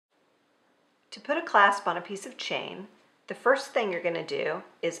To put a clasp on a piece of chain, the first thing you're going to do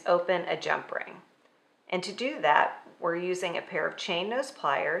is open a jump ring. And to do that, we're using a pair of chain nose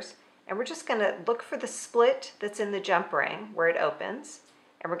pliers, and we're just going to look for the split that's in the jump ring where it opens,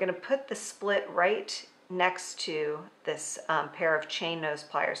 and we're going to put the split right next to this pair of chain nose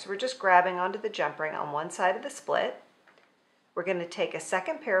pliers. So we're just grabbing onto the jump ring on one side of the split. We're going to take a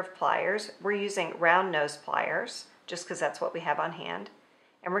second pair of pliers. We're using round nose pliers, just because that's what we have on hand.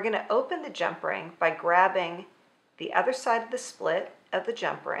 And we're going to open the jump ring by grabbing the other side of the split of the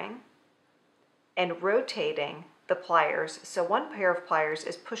jump ring and rotating the pliers. So one pair of pliers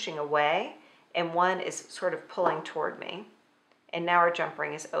is pushing away and one is sort of pulling toward me. And now our jump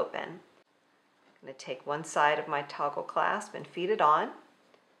ring is open. I'm going to take one side of my toggle clasp and feed it on.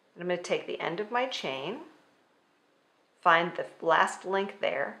 And I'm going to take the end of my chain, find the last link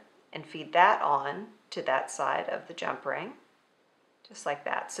there, and feed that on to that side of the jump ring. Just like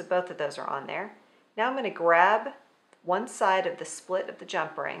that. So both of those are on there. Now I'm going to grab one side of the split of the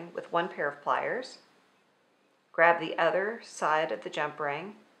jump ring with one pair of pliers, grab the other side of the jump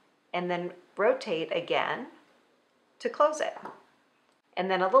ring, and then rotate again to close it. And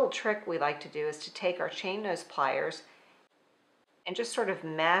then a little trick we like to do is to take our chain nose pliers and just sort of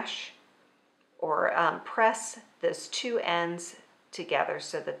mash or press those two ends together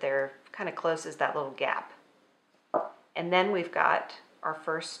so that they're kind of closes that little gap. And then we've got our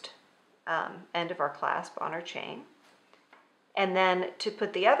first end of our clasp on our chain. And then to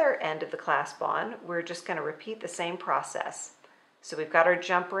put the other end of the clasp on, we're just going to repeat the same process. So we've got our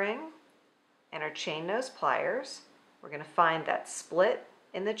jump ring and our chain nose pliers. We're going to find that split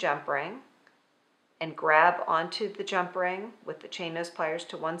in the jump ring and grab onto the jump ring with the chain nose pliers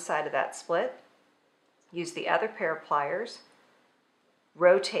to one side of that split. Use the other pair of pliers,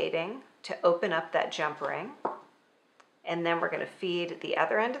 rotating to open up that jump ring. And then we're going to feed the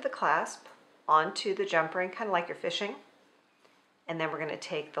other end of the clasp onto the jump ring, kind of like you're fishing. And then we're going to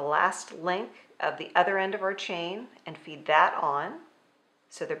take the last link of the other end of our chain and feed that on.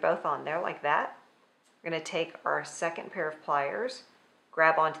 So they're both on there like that. We're going to take our second pair of pliers,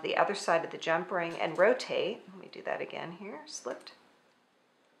 grab onto the other side of the jump ring and rotate. Let me do that again here, slipped.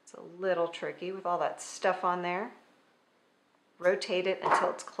 It's a little tricky with all that stuff on there. Rotate it until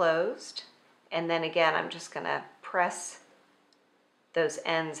it's closed. And then again, I'm just going to press those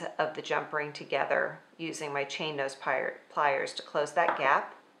ends of the jump ring together using my chain nose pliers to close that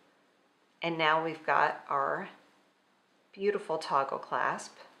gap. And now we've got our beautiful toggle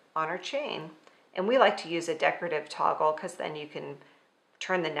clasp on our chain. And we like to use a decorative toggle because then you can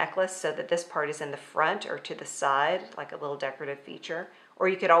turn the necklace so that this part is in the front or to the side, like a little decorative feature. Or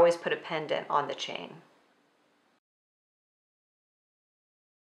you could always put a pendant on the chain.